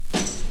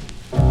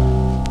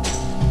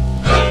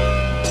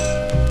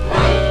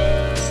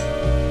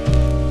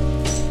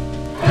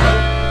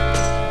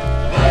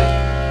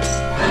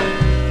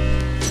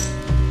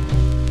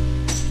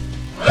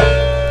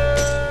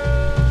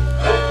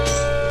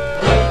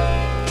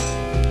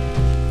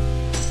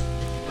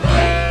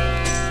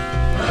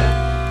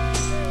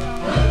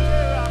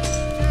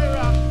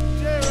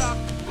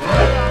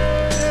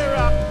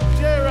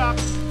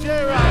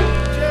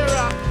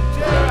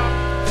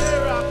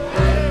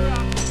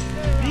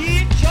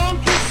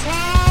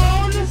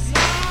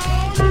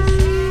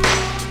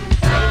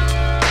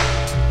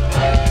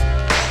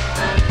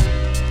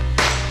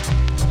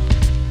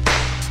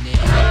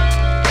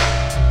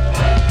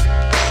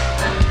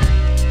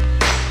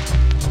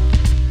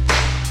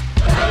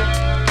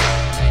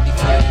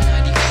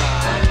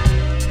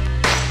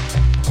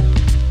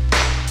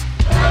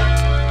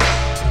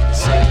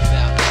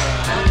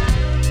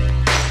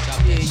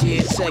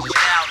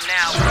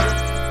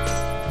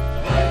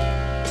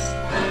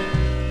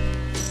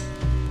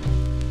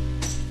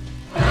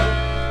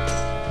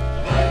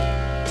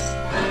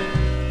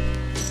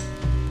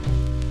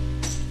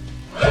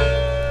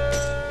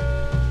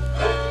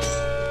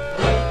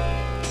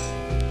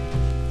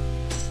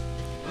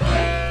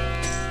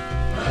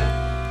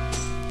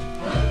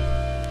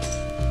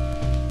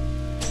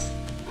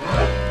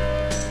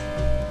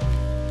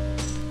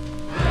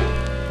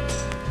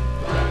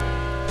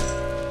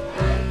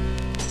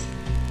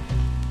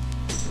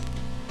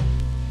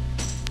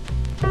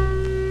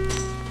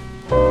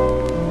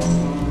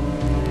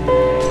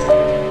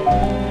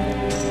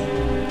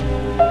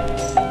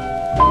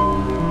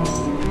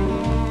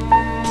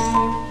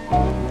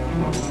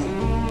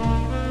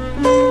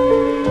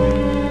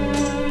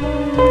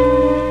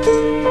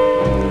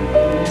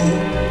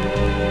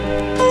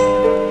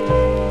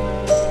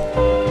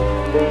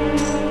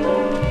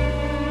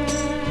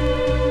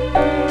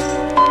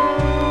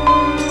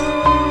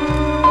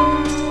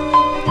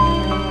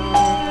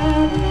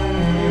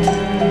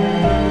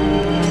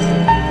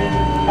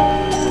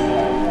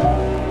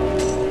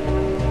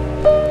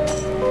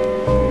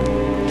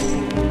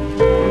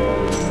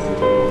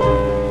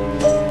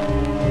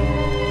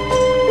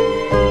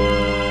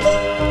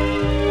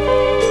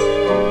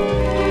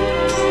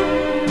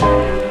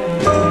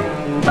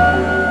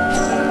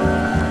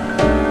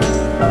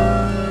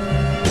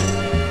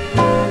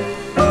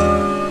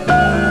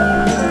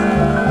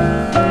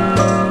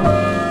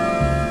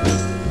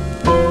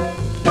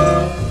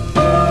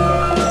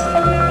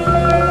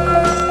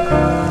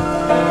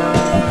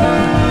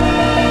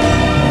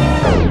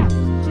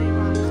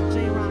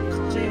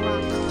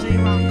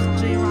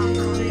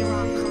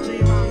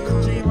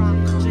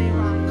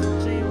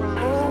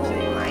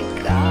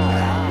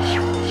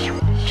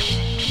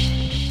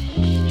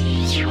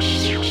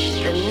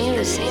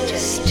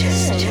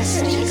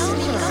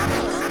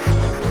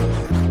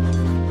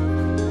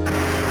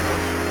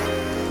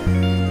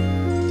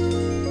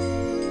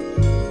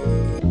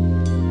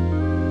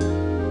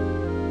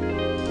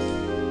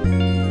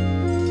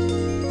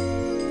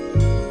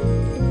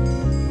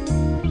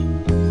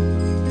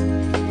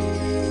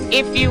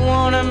If you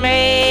wanna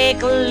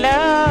make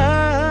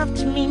love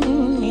to me,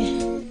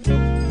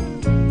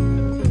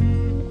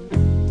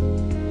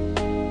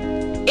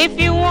 if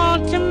you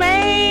want to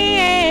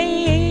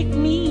make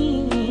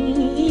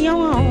me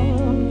your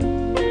own,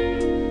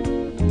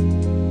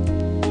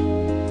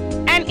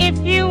 and if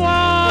you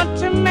want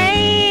to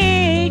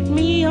make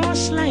me your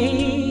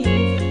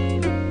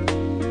slave,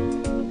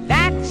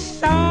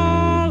 that's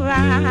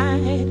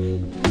alright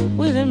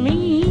with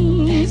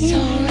me. That's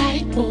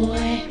alright,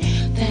 boy.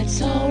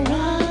 That's alright.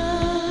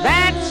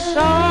 That's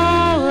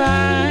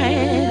alright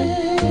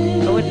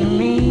with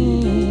me.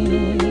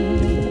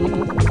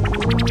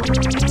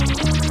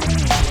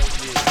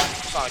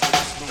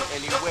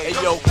 Hey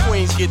yo,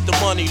 Queens get the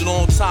money,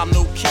 long time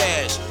no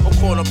cash. I'm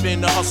caught up in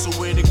the hustle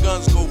where the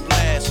guns go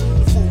blast.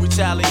 The fool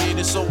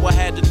retaliated, so I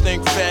had to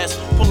think fast.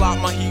 Pull out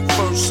my heat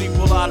first, see,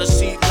 pull out a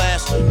seat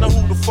last. Now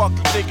who the fuck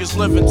you think is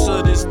living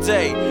to this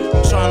day?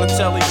 I'm trying to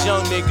tell these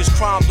young niggas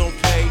crime don't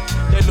pay.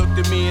 They looked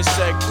at me and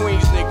said,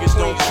 Queens niggas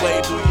don't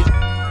play, do you?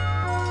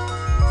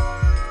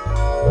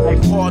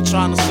 Like hard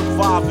trying to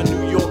survive in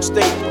New York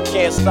State.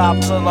 Can't stop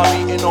till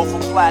I'm eating off a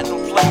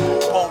platinum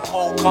plate.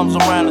 Po comes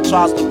around and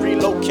tries to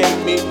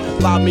relocate me.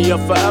 Lock me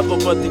up forever,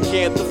 but they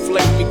can't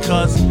deflate me.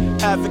 Cause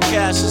having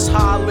cash is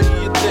highly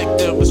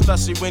addictive,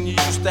 especially when you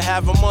used to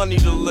having money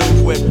to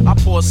live with. I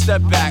pour a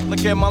step back,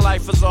 look at my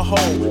life as a whole.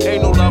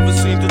 Ain't no lover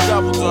seen the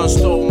devil done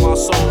stole my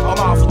soul. I'm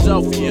out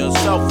Philadelphia,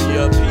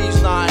 selfie,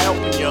 P's not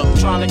helping you. I'm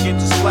trying to get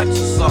this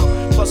Lexus up,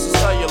 plus the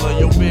cellular,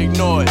 yo, big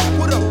noise.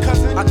 What up,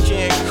 cousin? I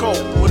can't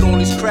cope with all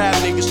these crab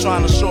niggas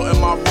trying to shorten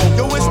my rope.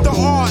 Yo, it's the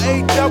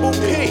R-A-P-P-E-R-N-O-Y-D.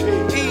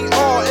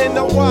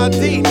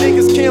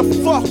 Niggas can't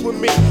fuck with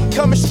me.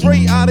 Coming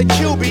straight out of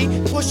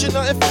QB, pushing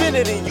the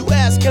infinity. You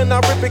ask, can I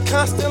rip it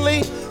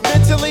constantly?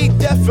 Mentally,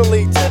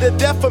 definitely, to the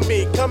death of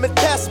me. Come and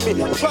test me,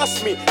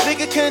 trust me.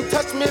 Nigga can't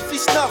touch me if he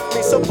snuff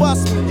me, so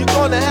bust me. You're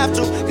gonna have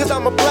to, cause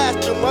I'ma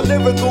blast you. My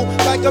lyrical,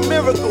 like a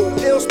miracle,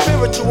 ill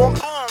spiritual. I'm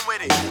born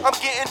with it, I'm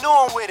getting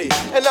on with it.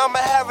 And I'ma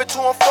have it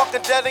till I'm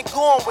fucking dead and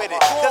gone with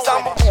it. Cause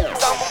I'm a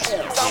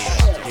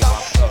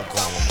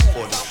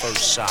for the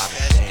first shot of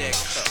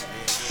things.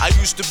 I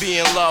used to be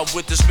in love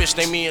with this bitch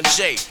named me and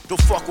Jay.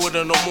 Don't fuck with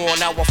her no more,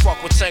 now I fuck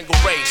with Tango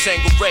Ray.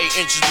 Tango Ray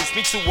introduced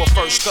me to her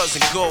first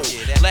cousin Gold.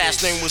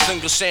 Last name was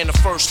English and the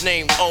first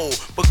name O.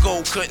 But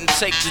Gold couldn't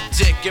take the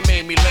dick, it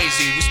made me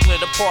lazy. We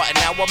split apart and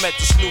now I met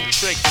this new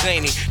trick,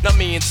 Zany. Now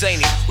me and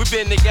Zany, we've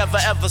been together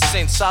ever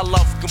since. Our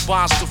love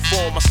combines to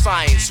form a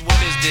science. What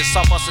is this?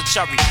 I bust a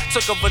cherry,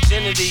 took her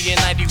virginity in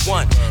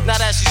 91. Now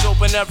that she's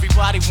open,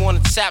 everybody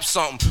wanna tap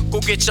something. Go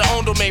get your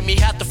own, don't make me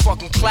have to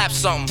fucking clap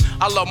something.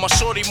 I love my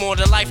shorty more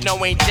than life.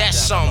 Now ain't that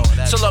something?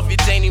 To love you,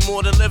 Danny,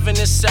 more than living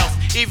itself.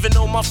 Even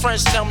though my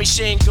friends tell me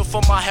she ain't good for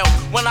my health.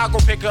 When I go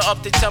pick her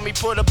up, they tell me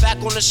put her back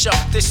on the shelf.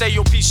 They say,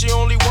 yo, P, she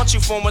only wants you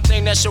for one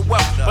thing, that's your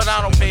wealth. But I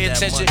don't pay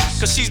attention,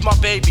 cause she's my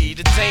baby,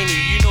 the Danny.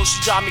 You know she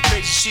drive me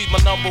crazy, she's my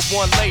number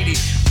one lady.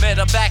 Met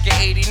her back in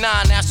 89,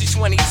 now she's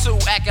 22,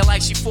 acting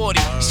like she 40.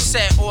 She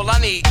said, all I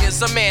need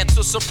is a man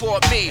to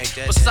support me.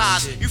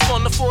 Besides, you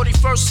from the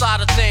 41st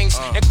side of things.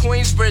 And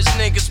Queensbridge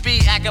niggas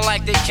be acting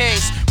like they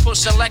kings.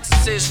 Pushing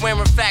Lexuses,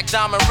 wearing fat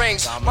diamond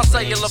rings. My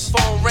cellular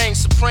phone rings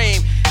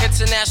supreme.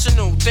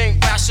 International,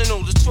 think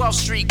rational. The 12th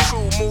Street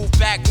crew move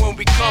back when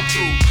we come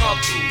through.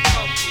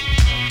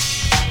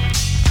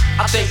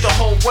 I think the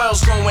whole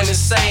world's going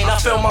insane. I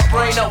fill my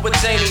brain up with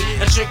Zany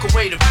and drink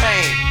away the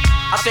pain.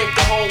 I think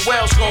the whole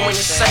world's going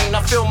insane.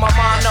 I fill my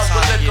mind up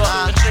with liquor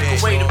and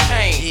drink away the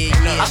pain.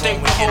 I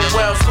think the whole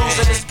world's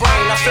losing its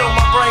brain. I fill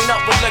my brain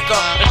up with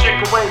liquor and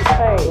drink away the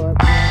pain.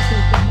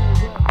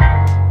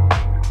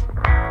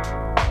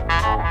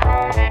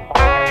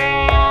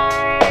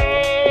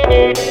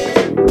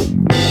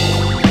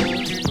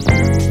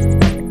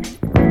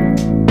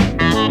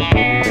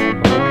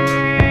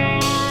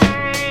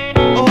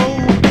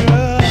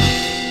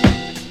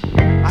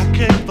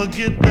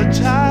 Forget the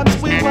times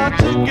we were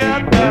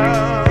together.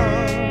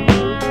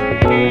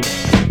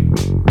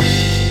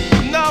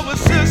 Now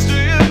it's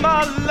history in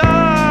my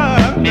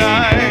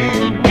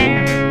lifetime.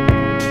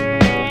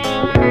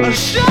 A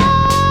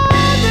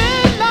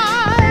shining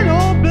light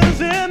opens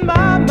in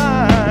my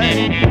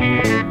mind,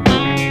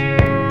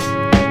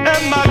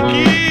 and my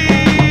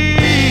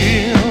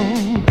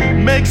guilt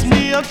makes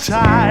me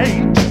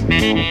uptight.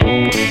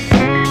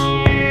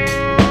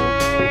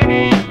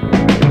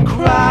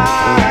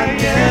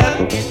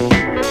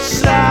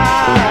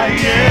 Sighing,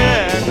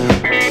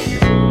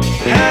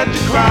 had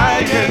you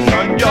crying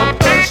on your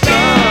first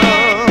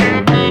love.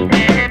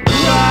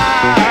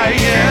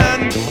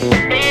 Crying,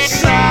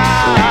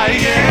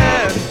 sighing,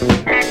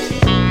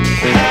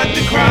 had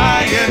you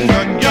crying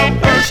on your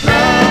first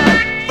love,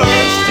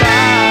 first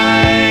time.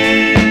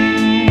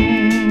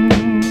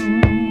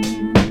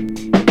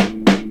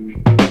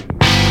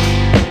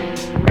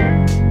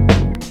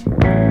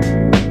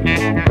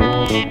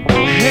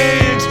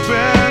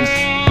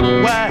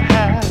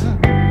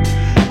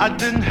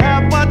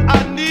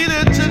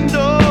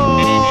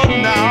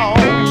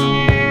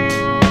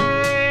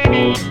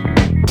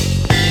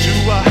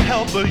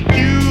 for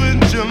you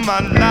into my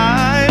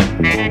life.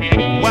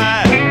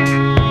 Why?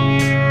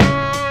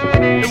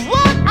 And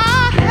what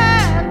I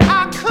had,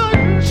 I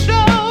couldn't show.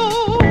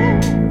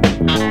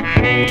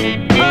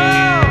 Oh,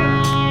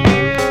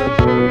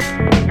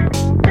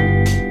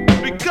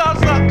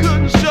 because I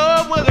couldn't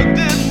show what I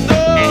didn't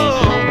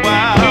know.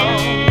 Wow.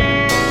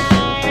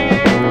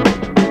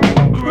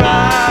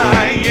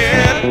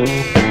 Crying,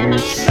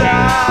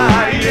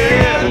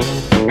 sighing,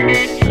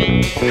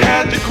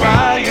 had to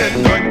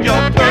crying on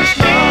your first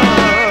love.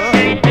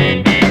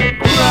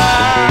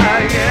 Crying,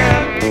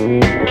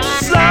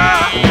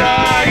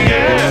 sighing,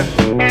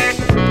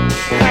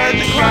 had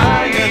to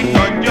crying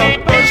on your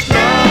first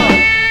love.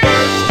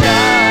 First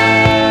time.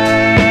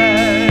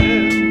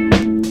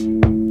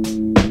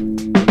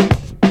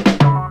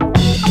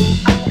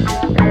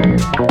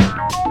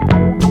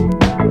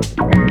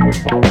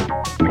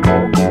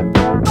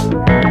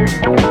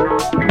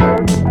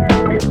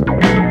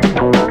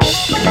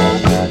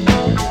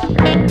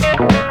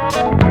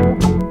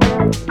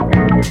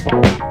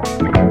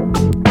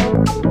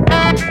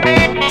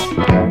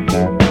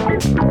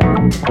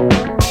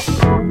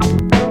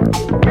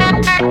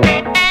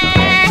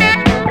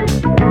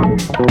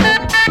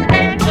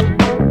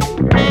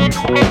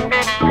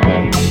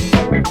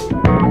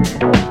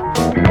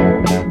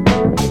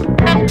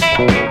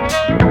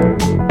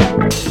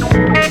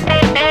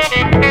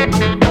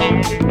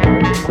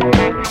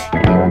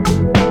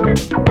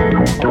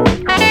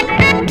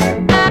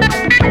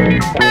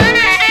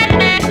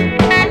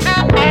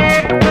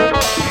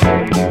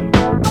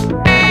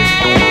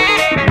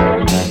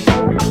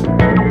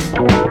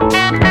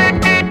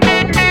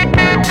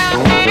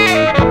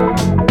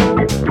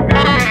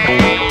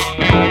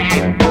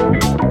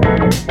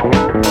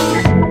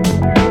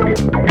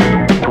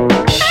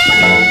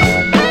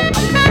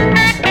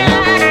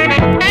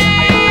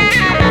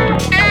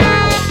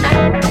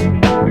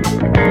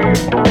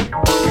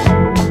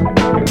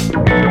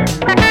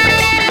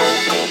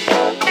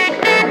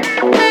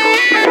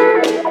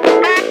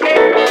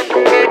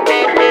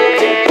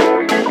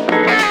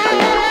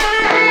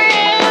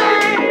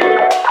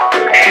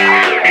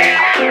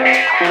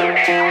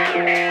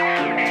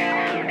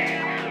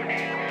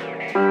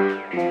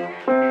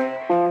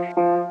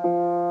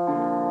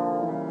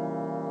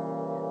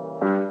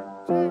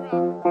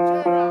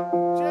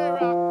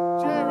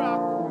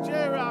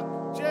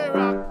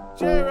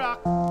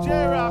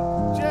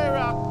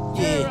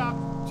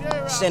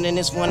 Sending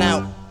this one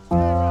out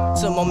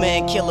to my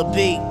man Killer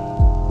B.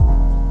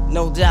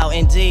 No doubt,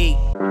 indeed.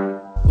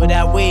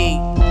 Without weed, you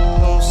know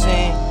what I'm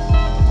saying?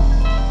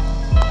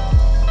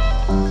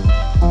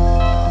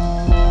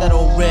 That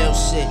old real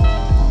shit.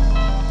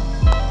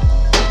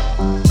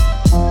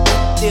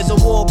 There's a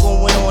war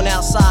going on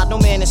outside, no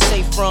man is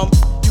safe from.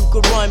 You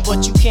could run,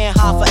 but you can't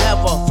hide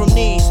forever from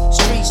these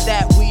streets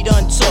that we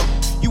done took.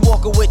 You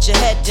walking with your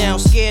head down,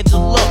 scared to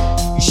look.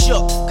 You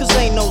shook, cause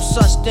ain't no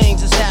such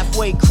things as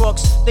halfway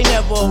crooks. They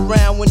never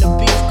around when the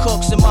beef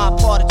cooks in my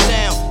part of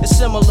town. It's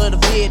similar to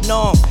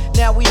Vietnam.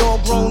 Now we all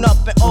grown up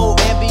and old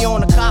and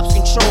beyond the cops'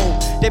 control.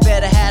 They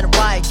better have the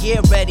riot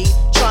gear ready,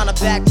 trying to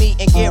back me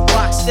and get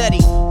rock steady.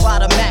 By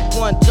the Mac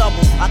 1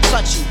 double, I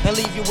touch you and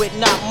leave you with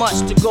not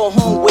much to go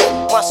home with.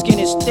 My skin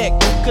is thick,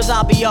 cause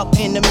I'll be up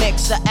in the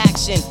mix of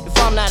action. If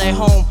I'm not at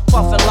home,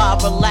 puffin'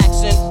 live,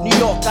 relaxing. New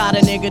York got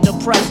a nigga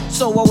depressed,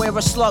 so I wear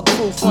a slug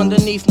proof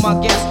underneath my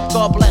guest.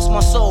 God bless my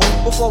soul,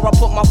 before I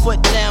put my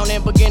foot down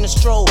and begin to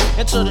stroll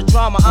into the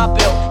drama I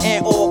built.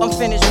 And all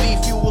unfinished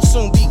beef, you will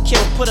soon be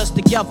killed. Put us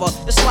together,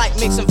 it's like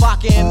mixing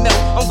vodka and milk.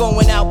 I'm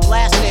going out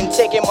blasting,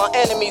 taking my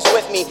enemies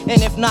with me.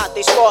 And if not,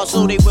 they scar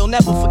so they will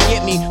never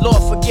forget me.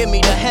 Lord forgive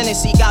me, the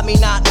Hennessy got me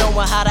not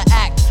knowing how to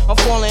act. I'm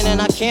falling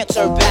and I can't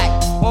turn back.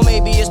 Or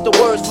maybe it's the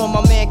words from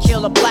my man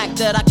Killer Black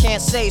that I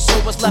can't say, so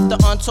it's left an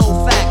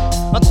untold fact.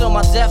 Until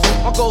my death,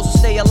 my goals will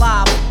stay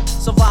alive.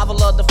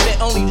 Survival of the fit,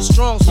 only the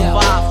strong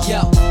survive.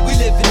 Yo, we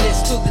live in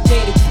this till the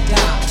day that we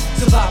die.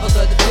 Survival of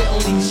the fit,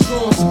 only the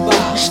strong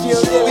survive.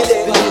 We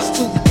live in this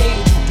till the day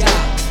that we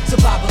die.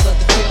 Survival of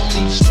the fit,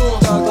 only the strong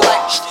survive.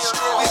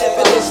 We live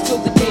in this till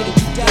the day that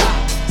we die.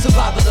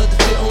 Survival of the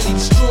fit, only the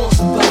strong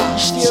survive.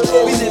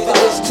 We live in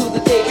this till the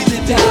day that we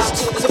die.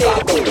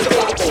 Survival of the fit.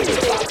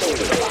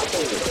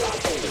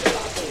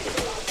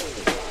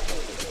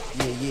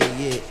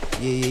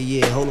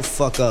 Yeah, hold the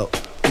fuck up.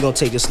 We gonna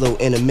take this little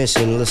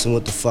intermission and listen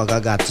what the fuck I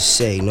got to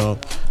say, you know?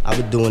 I've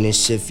been doing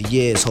this shit for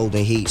years,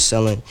 holding heat,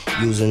 selling,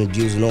 using,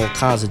 abusing all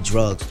kinds of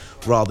drugs,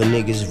 robbing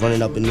niggas,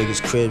 running up in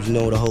niggas' cribs, you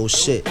know, the whole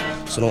shit.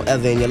 So don't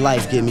ever in your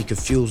life get me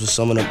confused with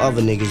some of them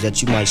other niggas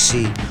that you might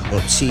see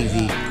on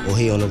TV or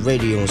hear on the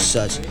radio and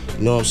such.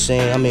 You know what I'm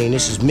saying? I mean,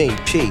 this is me,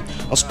 P.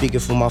 I'm speaking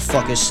for my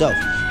fucking self.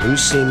 When you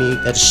see me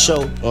at the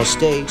show, on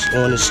stage,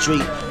 or on the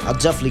street, I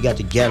definitely got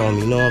the get on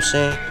me, you know what I'm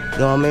saying? You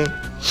know what I mean?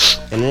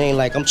 And it ain't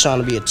like I'm trying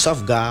to be a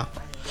tough guy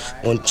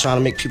or trying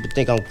to make people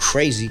think I'm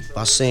crazy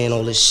by saying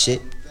all this shit.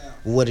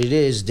 What it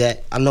is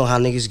that I know how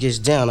niggas gets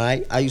down,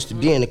 I used to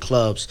be in the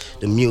clubs,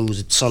 the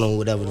Muse, the Tunnel,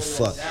 whatever the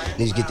fuck.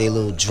 Niggas get their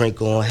little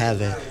drink on,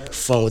 having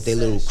fun with their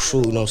little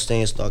crew, you know what I'm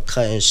saying? Start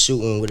cutting,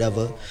 shooting,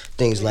 whatever,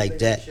 things like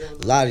that.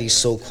 A lot of these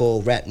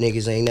so-called rap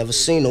niggas ain't never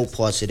seen no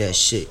parts of that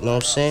shit, you know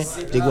what I'm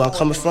saying? Dig where I'm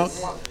coming from?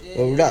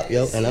 Word up,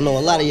 yo. And I know a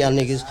lot of y'all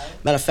niggas,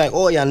 matter of fact,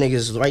 all y'all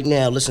niggas right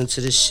now listen to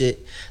this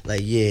shit,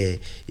 like, yeah,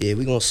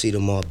 we gonna see the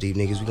Mobb Deep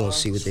niggas, we gonna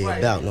see what they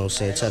about, you know what I'm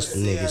saying? Test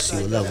them niggas, see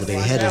what level they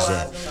head is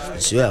at.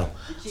 But yo,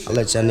 I'll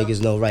let y'all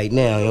niggas know right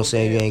now, you know what I'm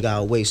saying? You ain't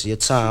gotta waste your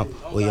time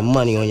or your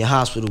money on your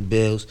hospital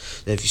bills.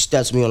 That if you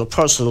step to me on a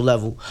personal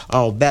level, I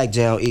don't back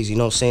down easy, you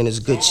know what I'm saying? There's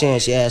a good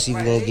chance your ass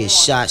either gonna get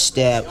shot,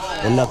 stabbed,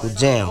 or knuckled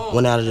down,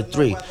 1 out of the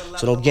 3.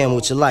 So don't gamble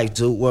with your life,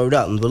 dude, word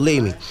up, and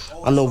believe me,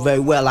 I know very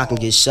well I can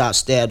get shot,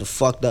 stabbed, or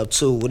fucked up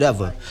too,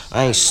 whatever.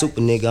 I ain't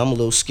super nigga, I'm a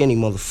little skinny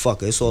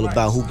motherfucker. It's all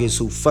about who gets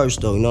who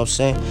first though, you know what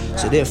I'm saying?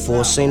 So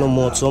therefore, say no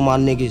more to all my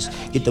niggas,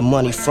 get the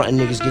money, frontin'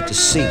 niggas get the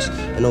seats.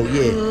 And oh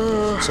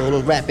yeah, so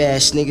them rap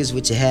ass niggas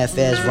with your half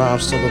ass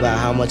rhymes talk about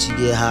how much you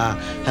get high,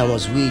 how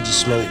much weed you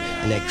smoke,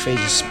 and that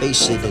crazy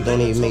space shit that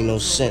don't even make no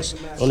sense.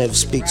 Don't ever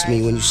speak to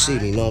me when you see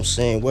me, you know what I'm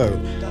saying? Word,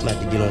 I'm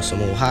about to get on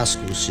some old high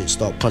school shit,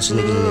 start punching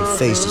niggas in their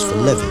faces for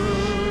living.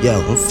 Yo,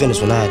 I'm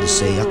finished when I had to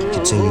say, I can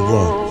continue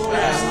on.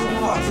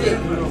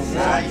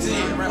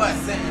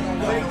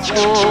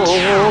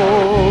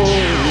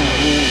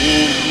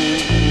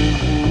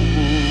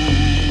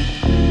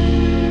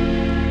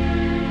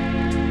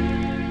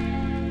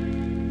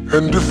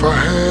 And if I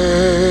had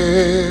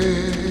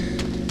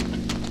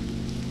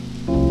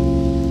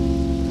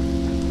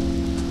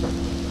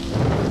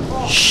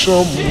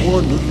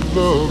someone to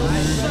love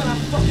me,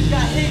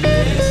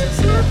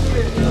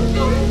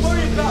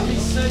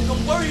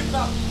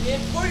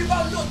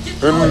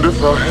 and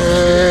if I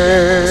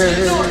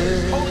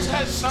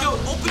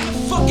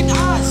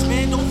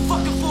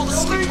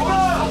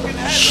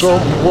had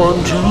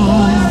someone to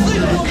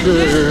really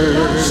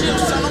care,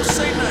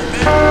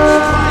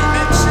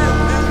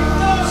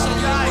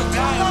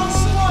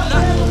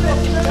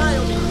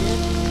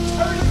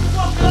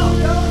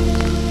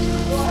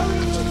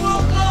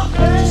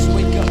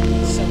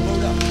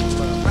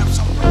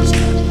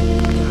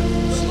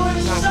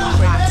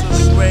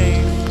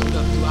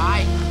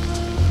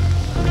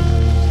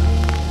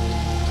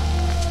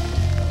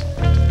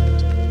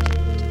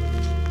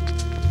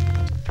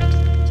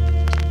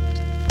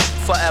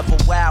 forever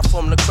wild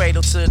from the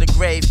cradle to the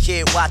grave.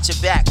 Kid, watch your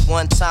back,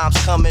 one time's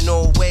coming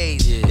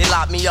always. They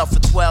locked me up for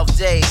 12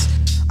 days.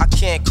 I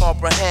can't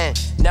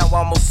comprehend. Now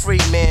I'm a free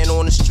man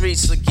on the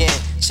streets again,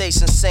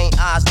 chasing St.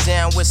 Ives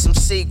down with some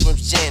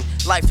Seagram's gin.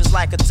 Life is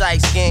like a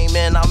dice game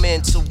and I'm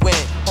in to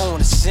win. On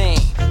the scene,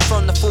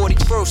 from the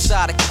 41st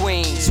side of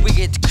Queens, we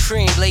get the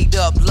cream laid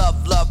up, love,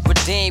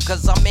 redeemed,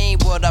 cause I mean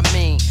what I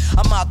mean.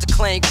 I'm out to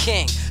claim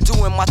king,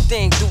 doing my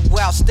thing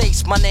throughout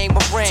states, my name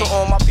a ring. To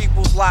all my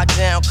people's locked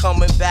down,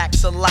 coming back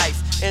to life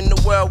in the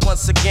world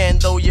once again,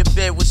 though your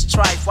bid was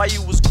trife. While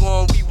you was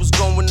gone, we was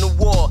going to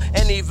war,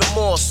 and even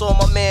more. Saw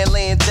my man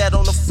laying dead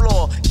on the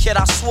floor. Kid,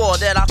 I swore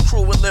that our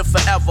crew would live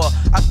forever.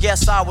 I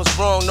guess I was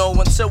wrong, no.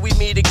 Until we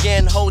meet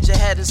again, hold your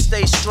head and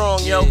stay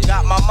strong, yo.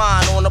 Got my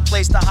mind on a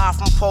place to hide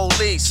from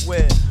police.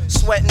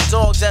 Sweating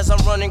dogs as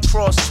I'm running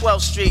across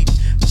 12th Street.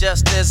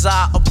 Just as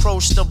I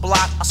approached the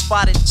block, I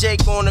spotted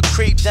Jake on the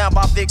creep down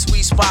by Vic's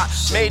weed spot.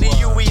 Made a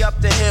U-E up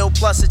the hill,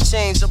 plus a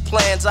change of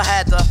plans. I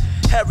had to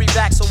hurry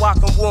back so I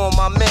can warn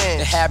my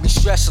man. It had me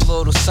stress a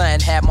little, son,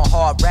 had my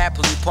heart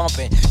rapidly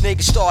pumping.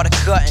 Niggas started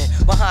cutting,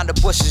 behind the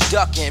bushes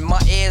ducking,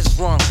 my ears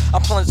rung. I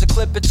plunged the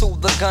clip into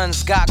the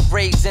guns, got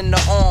grazed in the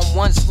arm.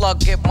 One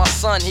slug hit my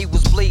son, he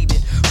was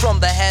bleeding. From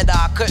the head,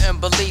 I couldn't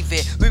believe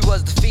it. We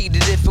was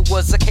defeated, if it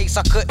was a case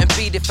I couldn't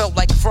beat it. Felt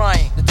like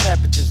crying, the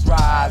temperature's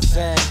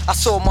rising. I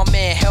saw my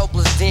man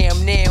helpless,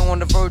 damn near on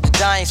the verge of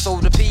dying. So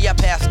the P, I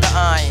passed the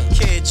iron.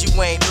 Kid,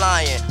 you ain't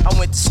lying. I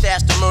went to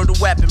stash the murder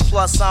weapon,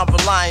 plus I'm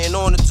relying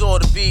on the door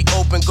to be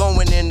open.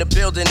 Going in the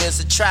building is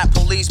a trap.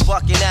 Police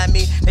bucking at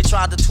me, they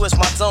tried to twist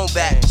my zone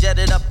back.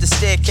 Jetted up the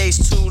staircase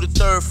to the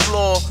 3rd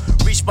floor.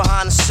 Reached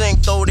behind the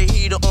sink, throw the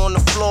heater on the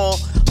floor.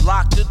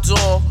 Locked the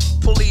door.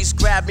 Police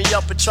grabbed me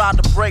up and tried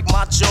to break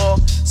my jaw.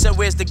 Said,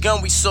 where's the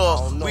gun we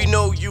saw? We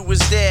know you was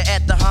there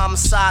at the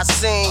homicide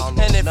scene.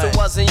 And if it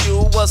wasn't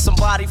you, it was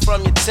somebody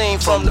from your team.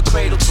 From the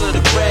cradle to the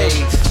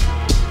grave.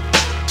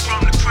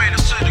 From the cradle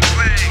to the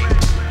grave.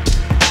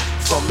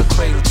 From the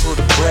cradle to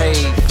the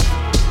grave.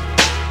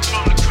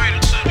 From the cradle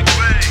to the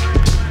grave.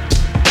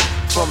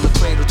 From the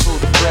cradle to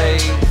the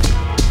grave.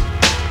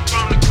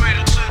 From the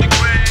cradle to the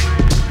grave.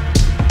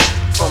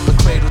 From the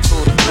cradle to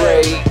the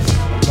grave.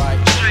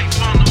 Straight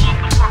from the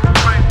motherfucking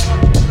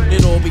grave.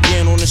 It all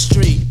began on the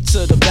street,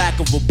 to the back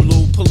of a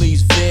blue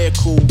police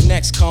vehicle.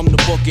 Next come the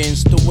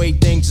bookings, the way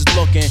things is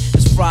looking.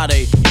 It's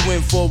Friday, you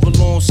in for a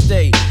long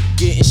stay.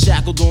 Getting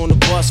shackled on the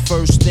bus,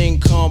 first thing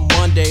come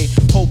Monday.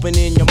 Hoping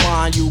in your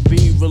mind you'll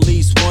be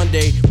released one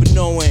day. But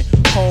knowing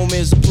home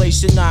is a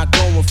place you're not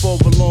going for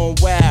a long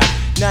while.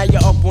 Now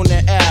you're up on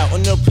the L,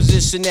 in the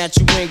position that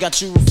you in,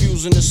 got you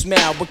refusing to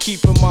smile. But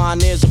keep in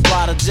mind, there's a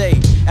brighter day.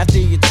 After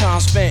your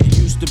time spent, it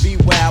used to be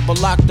wild,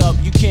 but locked up,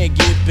 you can't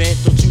get bent,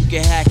 don't you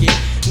can hack it.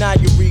 Now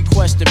you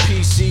request a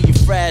PC, you're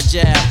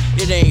fragile.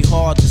 It ain't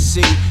hard to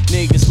see.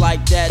 Niggas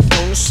like that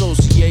don't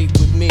associate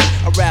with me.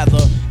 I'd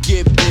rather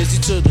get busy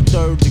to the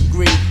third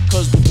degree,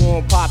 cause the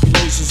warm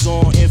population's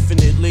on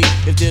infinitely.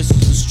 If this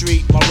was the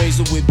street, my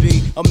razor would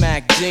be a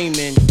Mac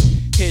Demon.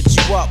 Hit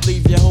you up,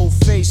 leave your whole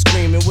face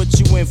screaming. What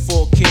you in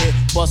for, kid?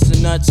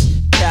 Bustin' nuts.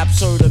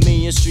 Caps heard of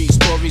me in street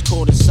stories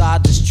caught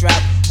inside this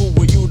trap. Who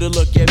were you to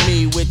look at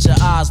me with your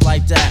eyes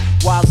like that?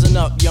 Wisen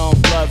up, young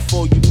blood,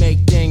 before you make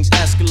things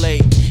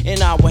escalate.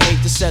 And I would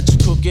hate to set your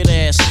crooked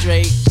ass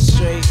straight.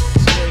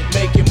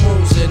 Making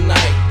moves at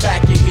night.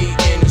 Back your heat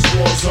in this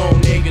war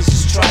zone. Niggas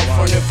is tripe,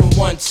 running from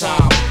one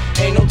time.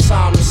 Ain't no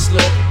time to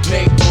slip.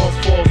 Make one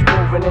false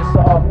move and it's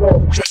up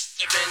north.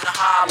 Living the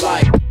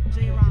highlight.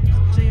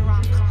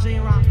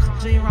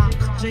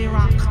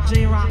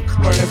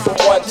 Running for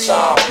one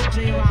time.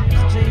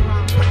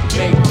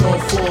 Make no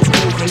fools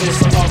moving,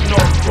 it's up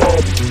north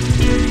road.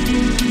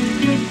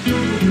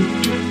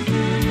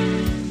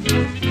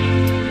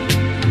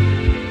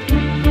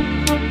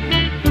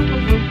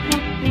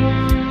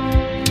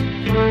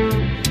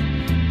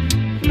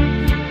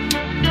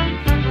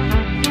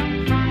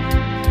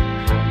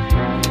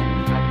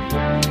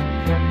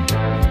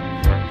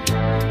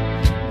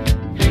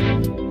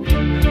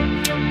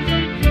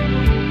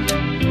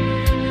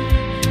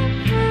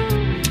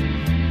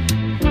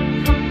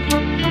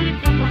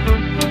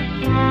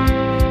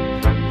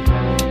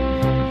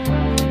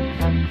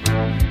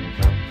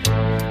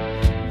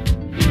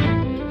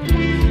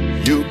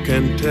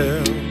 Can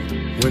tell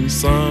when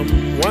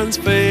someone's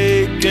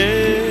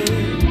faking.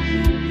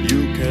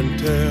 You can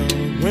tell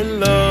when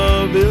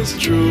love is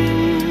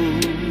true.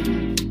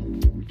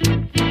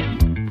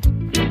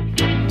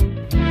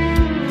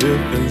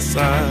 If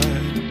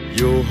inside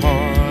your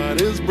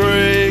heart is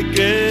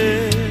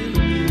breaking,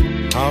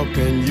 how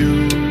can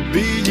you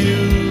be you?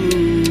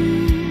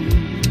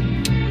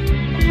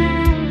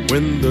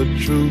 When the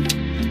truth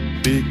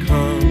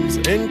becomes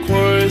in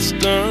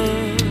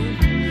question,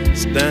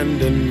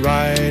 standing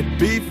right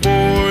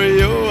before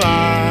your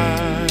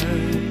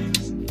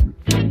eyes,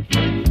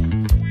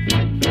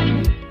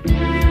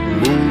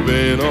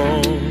 moving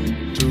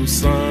on to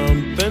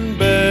something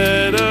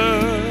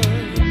better,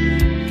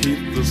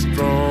 keep the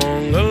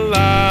strong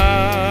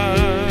alive.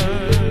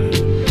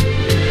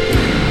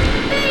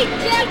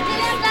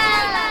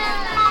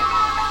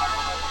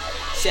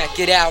 Check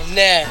it out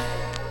now.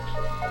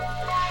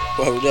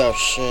 Word up,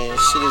 Shane.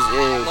 Shit is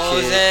ill,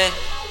 kid.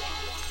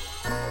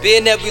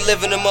 Being that we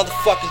live in a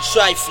motherfucking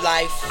trife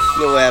life,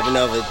 you know what happened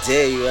the other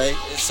day, right?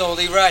 It's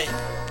only right.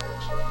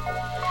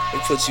 They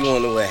put you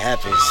on to what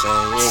happened,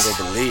 son. You ain't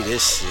gonna believe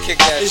this shit.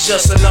 It's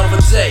just another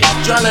day,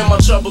 drowning my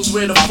troubles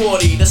with a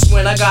 40. That's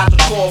when I got the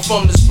call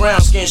from this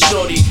brown skin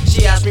shorty.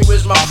 She asked me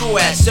where's my crew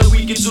at, said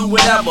we could do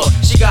whatever.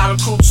 She got a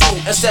crew too,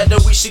 and said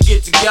that we should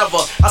get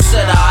together. I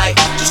said alright,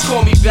 just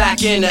call me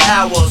back in an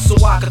hour, so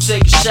I could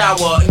take a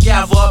shower and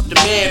gather up the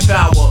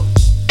manpower.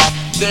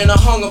 Then I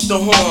hung up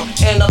the horn,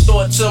 and I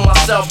thought to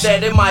myself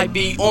that it might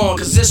be on,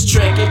 cause this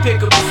trick ain't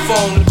pick up the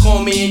phone to call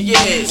me in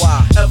years.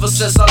 Ever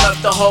since I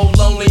left the whole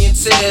lonely in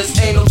tears,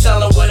 ain't no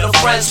telling what her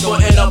friends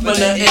putting up in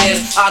their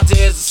ears.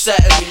 Ideas are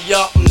setting me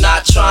up, I'm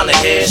not trying to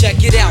hear.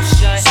 Check it out,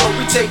 Shine. So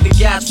we take the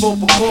gas for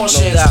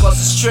precautions, plus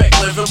it's trick,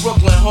 live in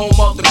Brooklyn, home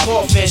of the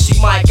coffin. She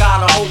might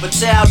got a whole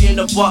battalion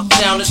of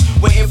Bucktowners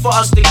waiting for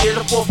us to get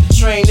up off the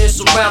train and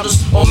surround us.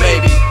 Or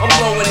maybe I'm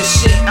blowing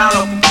this shit out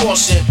of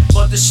proportion,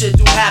 but this shit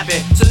do happen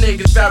to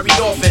niggas very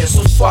often,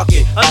 so fuck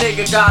it. A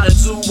nigga gotta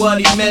do what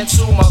he meant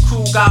to. My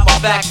crew got my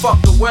back, fuck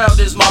the world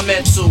is my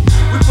mental.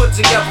 We put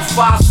together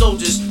 5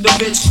 soldiers, the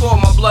bitch called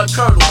my blood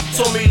curdle,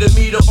 told me to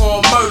meet her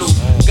on Myrtle.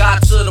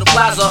 Got to the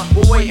plaza,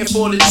 we're waiting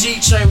for the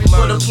G train. We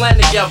put a plan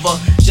together,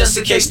 just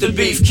in case the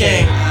beef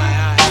came.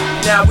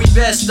 Now we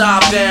best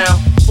stop down,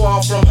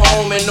 far from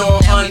home and on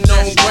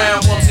unknown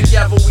ground. All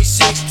together we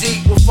 6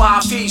 deep with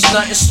 5 feet,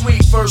 nothing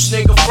sweet. First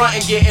nigga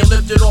frontin', getting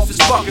lifted off his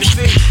fucking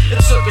feet.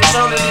 It took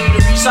eternity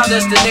to reach our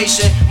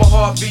destination. My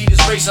heartbeat is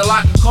racing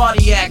like a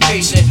cardiac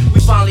patient.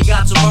 We finally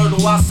got to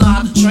Myrtle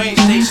outside the train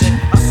station.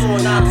 I saw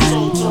it out of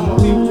soul, told my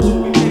people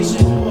to be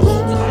patient.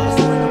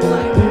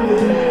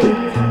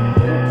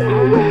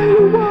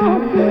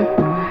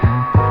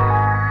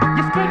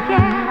 Just take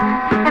care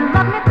and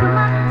love me till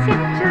my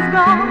teacher's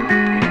gone.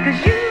 'Cause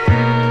you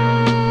are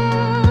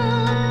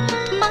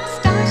my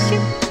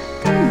starship.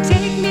 Come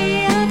take me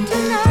out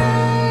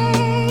tonight.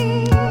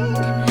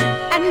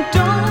 And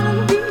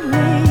don't be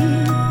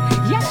late.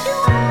 Yes, you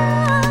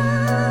are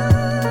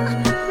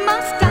my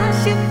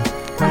starship.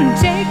 Come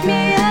take me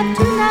out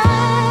tonight.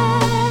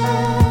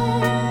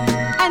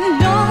 And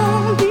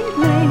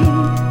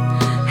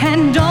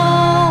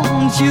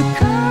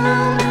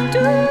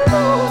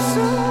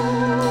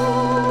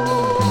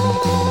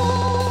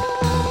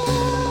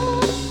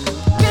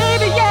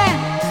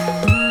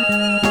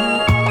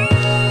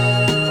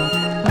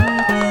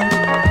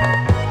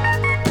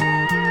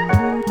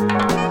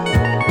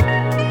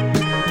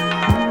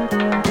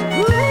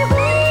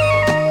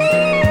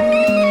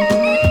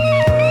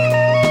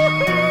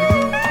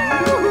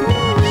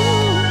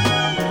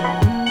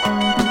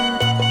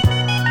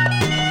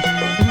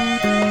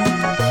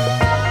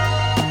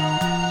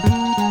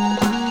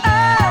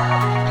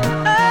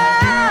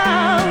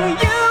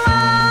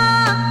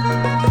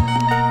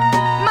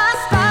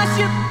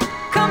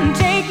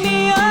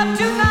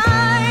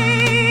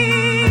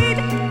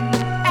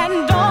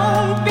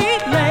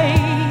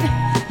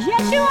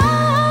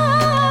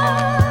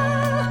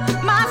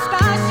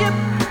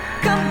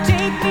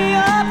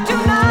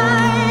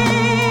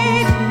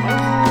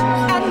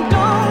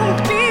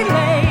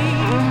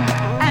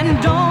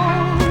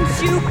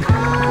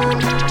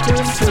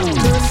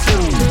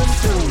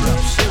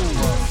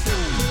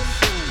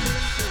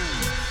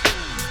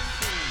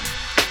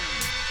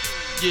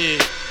Yeah.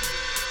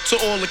 To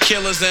all the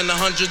killers and the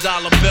 $100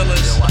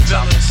 billers.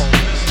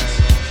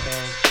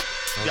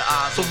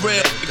 For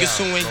real niggas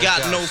who ain't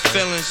got no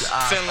feelings.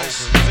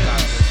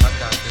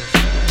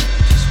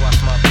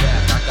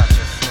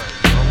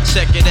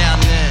 Check it out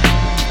now.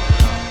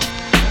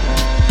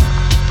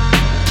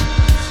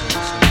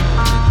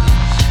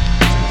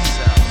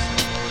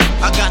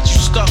 I got you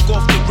stuck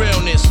off the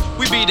realness.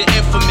 We be the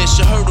infamous,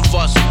 you heard of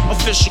us.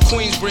 Official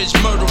Queensbridge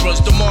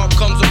murderers. The mob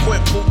comes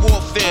equipped for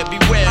warfare.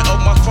 Beware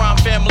of my crime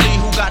family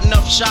who got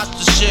enough shots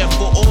to share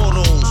for all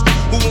those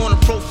who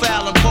wanna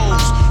profile and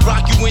pose.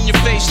 Rock you in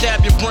your face, stab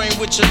your brain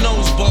with your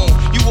nose bone.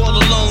 You all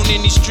alone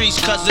in these streets,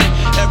 cousin.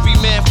 Every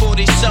man for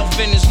theyself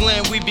in his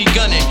land, we be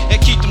gunning. And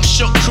keep them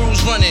shook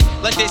crews running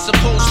like they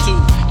supposed to.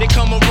 They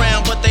come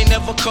around, but they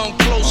never come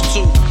close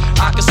to.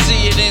 I can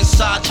see it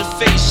inside your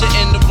face, you're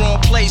in the wrong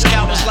place.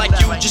 Cowards like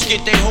you just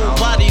get their whole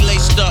body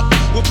laced up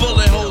with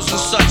bullet holes and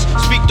such.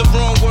 Speak the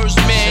wrong words,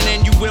 man,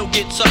 and you will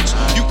get touched.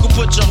 You could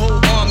put your whole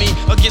army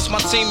against my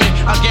team,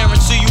 and I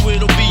guarantee you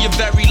it'll be your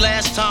very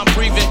last time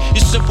breathing.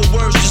 Your simple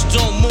words just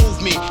don't move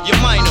me. You're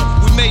minor,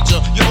 we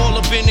major. You're all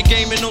up in the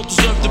game and don't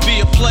deserve to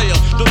be a player.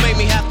 Don't make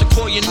me have to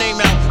call your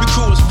name out. Your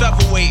crew is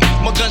featherweight.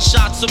 My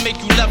gunshots will make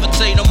you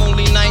levitate. I'm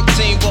only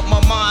 19, but my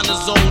mind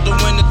is older.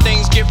 When the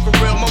things get for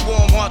real, my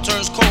warm heart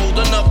turns cold.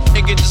 Enough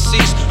nigga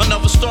deceased,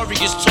 another story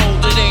gets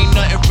told. It ain't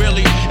nothing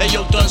really. And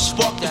yo, done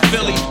sparked the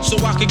Philly,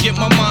 so I could get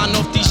my mind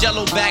off these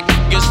yellow back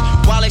niggas.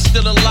 While they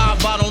still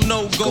alive, I don't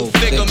know, go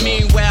figure.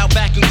 Meanwhile,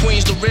 back in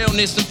Queens, the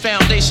realness and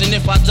foundation.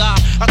 If I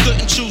die, I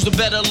couldn't choose a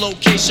better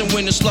location.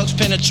 When the slugs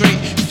penetrate,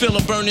 you feel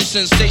a burning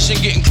sensation,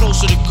 getting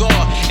closer to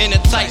God in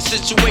a tight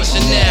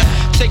situation.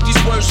 Now, take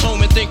these words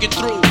home and think it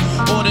through,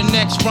 or the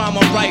next rhyme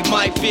I write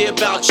might be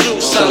about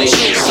you. Sunny,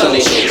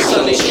 sunny, sunny,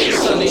 sunny,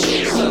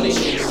 sunny, sunny,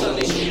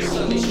 sunny.